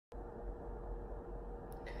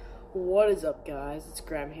What is up, guys? It's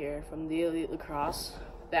Graham here from the Elite Lacrosse,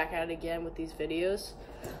 back at it again with these videos.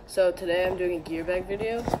 So today I'm doing a gear bag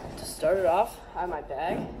video. To start it off, I have my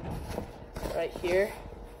bag right here.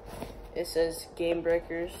 It says Game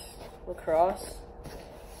Breakers Lacrosse.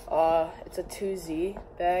 It's a 2Z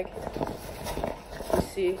bag. You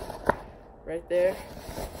see right there.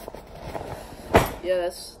 Yeah,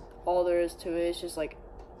 that's all there is to it. It's just like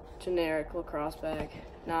generic lacrosse bag,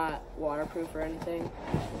 not waterproof or anything.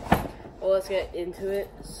 Well, let's get into it.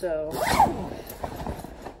 So,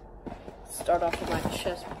 start off with my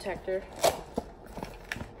chest protector.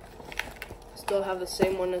 Still have the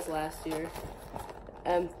same one as last year,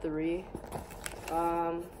 M3.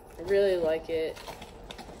 I really like it.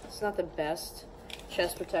 It's not the best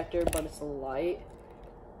chest protector, but it's light.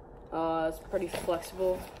 It's pretty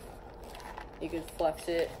flexible. You can flex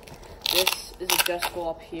it. This is adjustable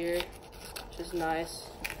up here, which is nice.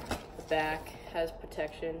 The back has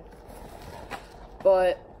protection.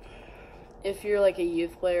 But if you're like a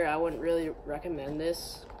youth player, I wouldn't really recommend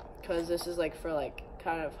this, because this is like for like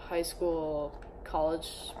kind of high school, college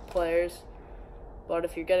players. But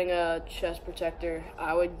if you're getting a chest protector,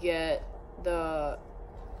 I would get the,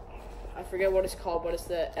 I forget what it's called, but it's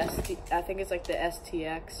the I think it's like the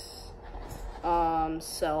STX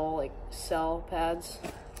cell pads.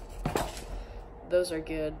 Those are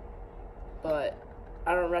good, but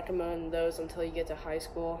I don't recommend those until you get to high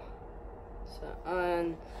school. So,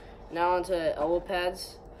 and now onto elbow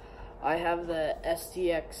pads. I have the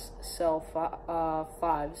STX cell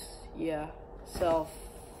 5s. Yeah, cell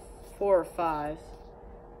 4 or 5.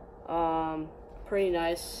 Pretty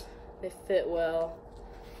nice. They fit well.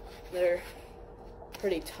 They're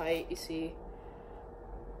pretty tight, you see.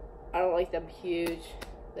 I don't like them huge.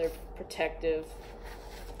 They're protective.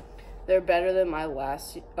 They're better than my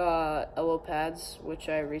last elbow pads, which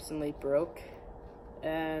I recently broke.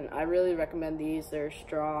 And I really recommend these. They're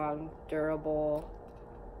strong, durable.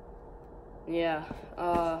 Yeah.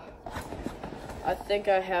 I think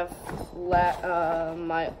I have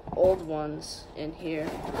my old ones in here.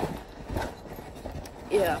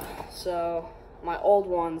 Yeah, so my old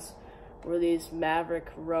ones were these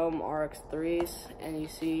Maverick Roam RX3s, and you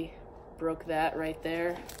see, broke that right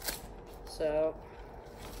there. So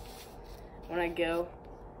when I go,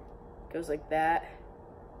 it goes like that.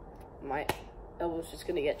 My elbow's just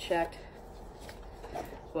gonna get checked.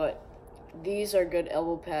 But these are good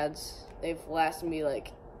elbow pads. They've lasted me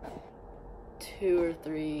like 2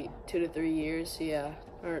 to 3 years, yeah,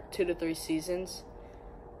 or 2 to 3 seasons.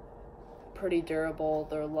 Pretty durable.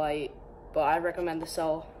 They're light, but I recommend the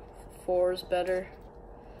Cell 4s better.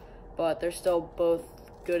 But they're still both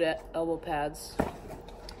good at elbow pads.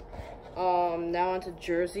 Now onto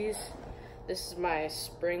jerseys. This is my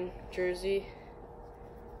spring jersey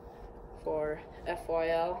for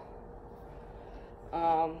FYL.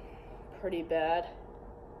 Pretty bad.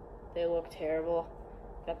 They look terrible.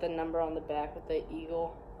 Got the number on the back with the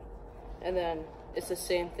eagle. And then it's the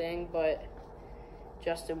same thing, but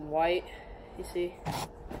just in white, you see.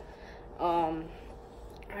 I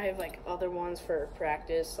have like other ones for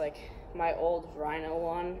practice, like my old Rhino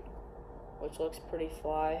one, which looks pretty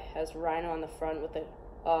fly. Has Rhino on the front with the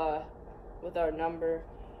with our number,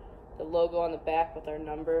 the logo on the back with our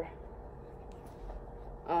number.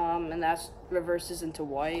 And that reverses into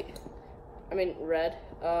red. And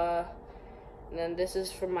then this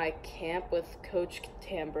is from my camp with Coach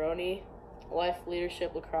Tambroni, Life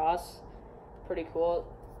Leadership Lacrosse. Pretty cool.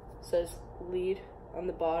 It says lead on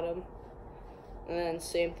the bottom. And then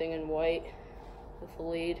same thing in white with the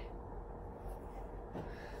lead.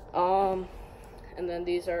 And then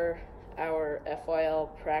these are our FYL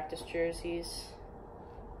practice jerseys.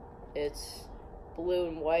 It's blue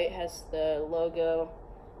and white, has the logo.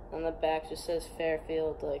 On the back just says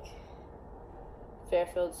Fairfield, like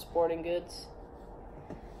Fairfield Sporting Goods.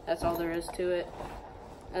 That's all there is to it.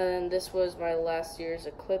 And this was my last year's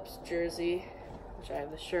Eclipse jersey, which I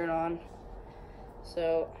have the shirt on.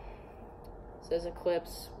 So it says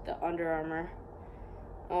Eclipse, the Under Armour.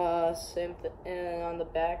 And on the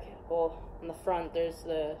back, well, on the front there's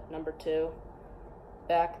the number 2.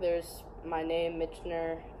 Back there's my name,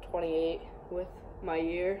 Michener 28, with my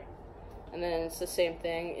year. And then it's the same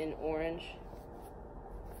thing in orange.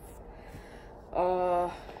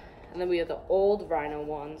 And then we have the old Rhino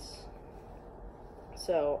ones.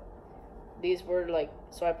 So these were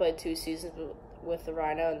so I played 2 seasons with the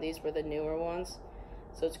Rhino, and these were the newer ones.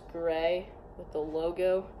 So it's gray with the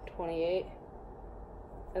logo, 28.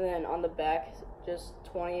 And then on the back, just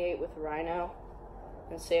 28 with Rhino.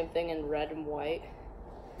 And same thing in red and white.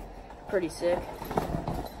 Pretty sick.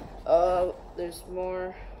 There's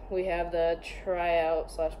more. we have the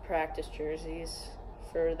tryout / practice jerseys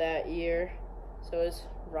for that year. So it's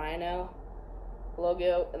Rhino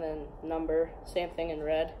logo and then number, same thing in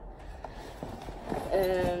red.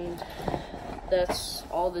 And that's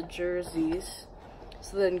all the jerseys.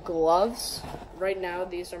 So then gloves. Right now,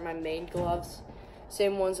 these are my main gloves.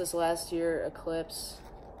 Same ones as last year, Eclipse.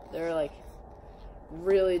 They're like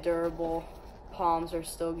really durable. Palms are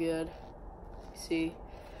still good. See,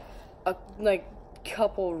 like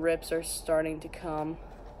couple rips are starting to come.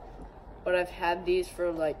 But I've had these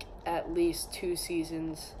for like at least 2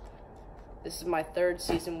 seasons. This is my 3rd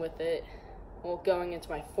season with it. Well, going into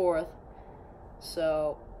my 4th.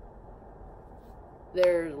 So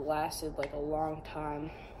they're lasted like a long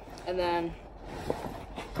time. And then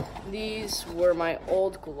these were my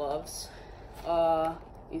old gloves.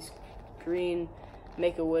 These green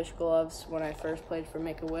Make-A-Wish gloves when I first played for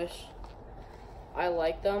Make-A-Wish. I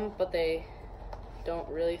like them, but they don't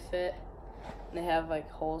really fit. And they have like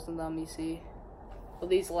holes in them, you see. Well,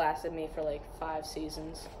 these lasted me for like 5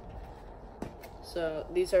 seasons. So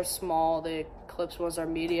these are small, the Eclipse ones are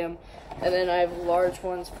medium. And then I have large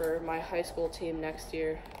ones for my high school team next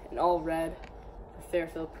year in all red for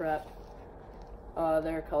Fairfield Prep.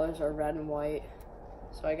 Their colors are red and white.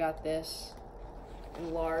 So I got this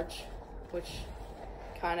in large, which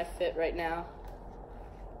kind of fit right now.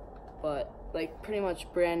 But like pretty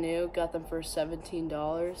much brand new, got them for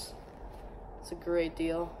 $17. It's a great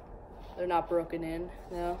deal. They're not broken in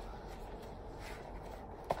now.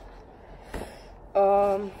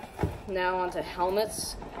 Now on to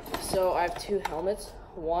helmets. So I have 2 helmets.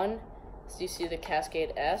 One is, you see the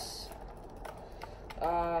Cascade S.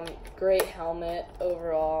 Great helmet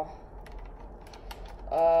overall.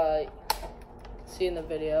 See in the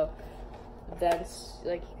video. Vents,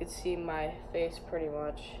 like you could see my face pretty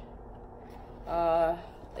much.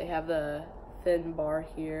 They have the thin bar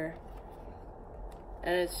here.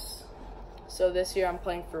 And it's, so this year I'm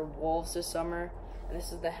playing for Wolves this summer. And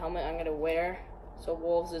this is the helmet I'm gonna wear. So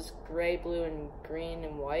Wolves is gray, blue, and green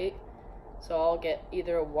and white. So I'll get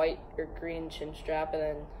either a white or green chin strap, and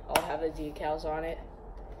then I'll have the decals on it.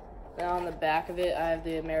 Then on the back of it, I have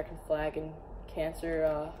the American flag and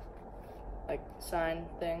cancer like sign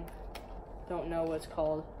thing. Don't know what it's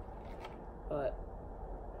called, but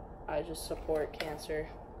I just support cancer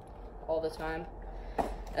all the time.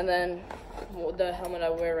 And then the helmet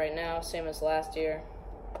I wear right now, same as last year.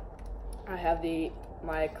 I have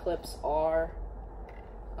my Eclipse R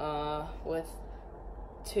with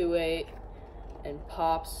 2.8 and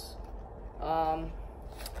pops.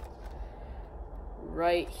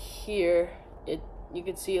 Right here, you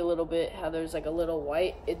can see a little bit how there's like a little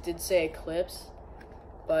white. It did say Eclipse,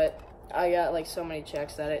 but I got like so many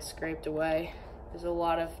checks that it scraped away. There's a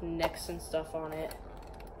lot of nicks and stuff on it,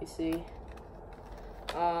 you see.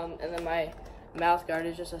 And then my mouth guard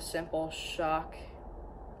is just a simple shock,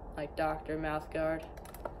 like doctor mouth guard.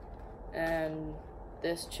 And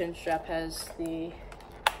this chin strap has the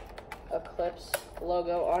Eclipse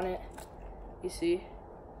logo on it, you see.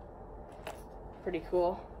 Pretty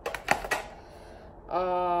cool.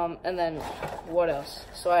 And then what else?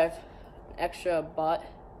 So I have an extra butt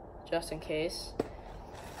just in case.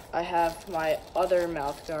 I have my other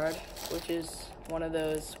mouth guard, which is one of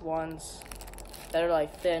those ones that are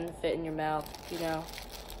like thin, fit in your mouth, you know.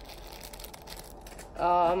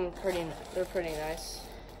 They're pretty nice.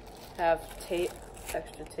 Have tape,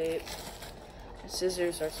 extra tape.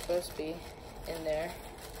 Scissors are supposed to be in there,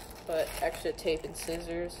 but extra tape and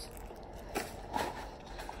scissors.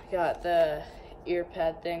 Got the ear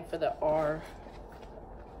pad thing for the R.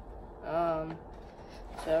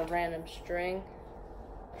 So random string.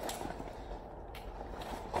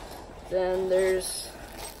 Then there's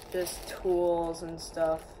just tools and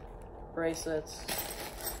stuff, bracelets.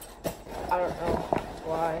 I don't know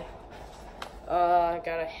why. I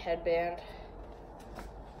got a headband,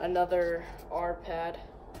 another R pad,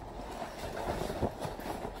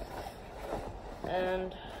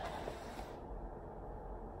 and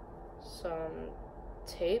some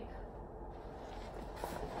tape.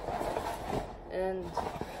 And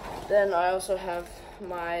then I also have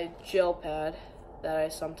my gel pad that I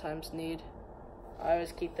sometimes need. I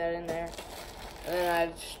always keep that in there. And then I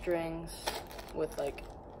have strings with like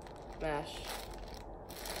mesh,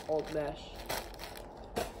 old mesh.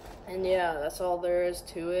 And yeah, that's all there is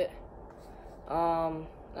to it.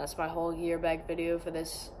 That's my whole gear bag video for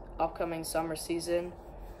this upcoming summer season.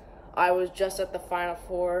 I was just at the Final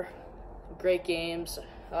Four. Great games.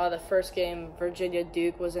 The first game,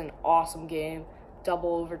 Virginia-Duke, was an awesome game.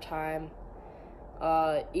 Double overtime.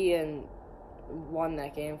 Ian won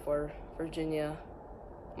that game for Virginia.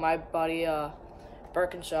 My buddy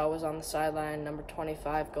Birkinshaw was on the sideline, number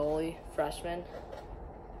 25 goalie, freshman.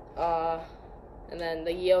 And then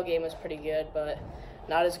the Yale game was pretty good, but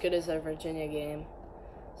not as good as the Virginia game.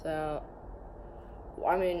 So,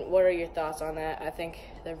 I mean, what are your thoughts on that? I think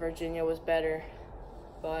the Virginia was better,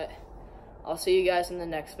 but I'll see you guys in the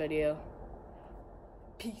next video.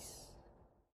 Peace.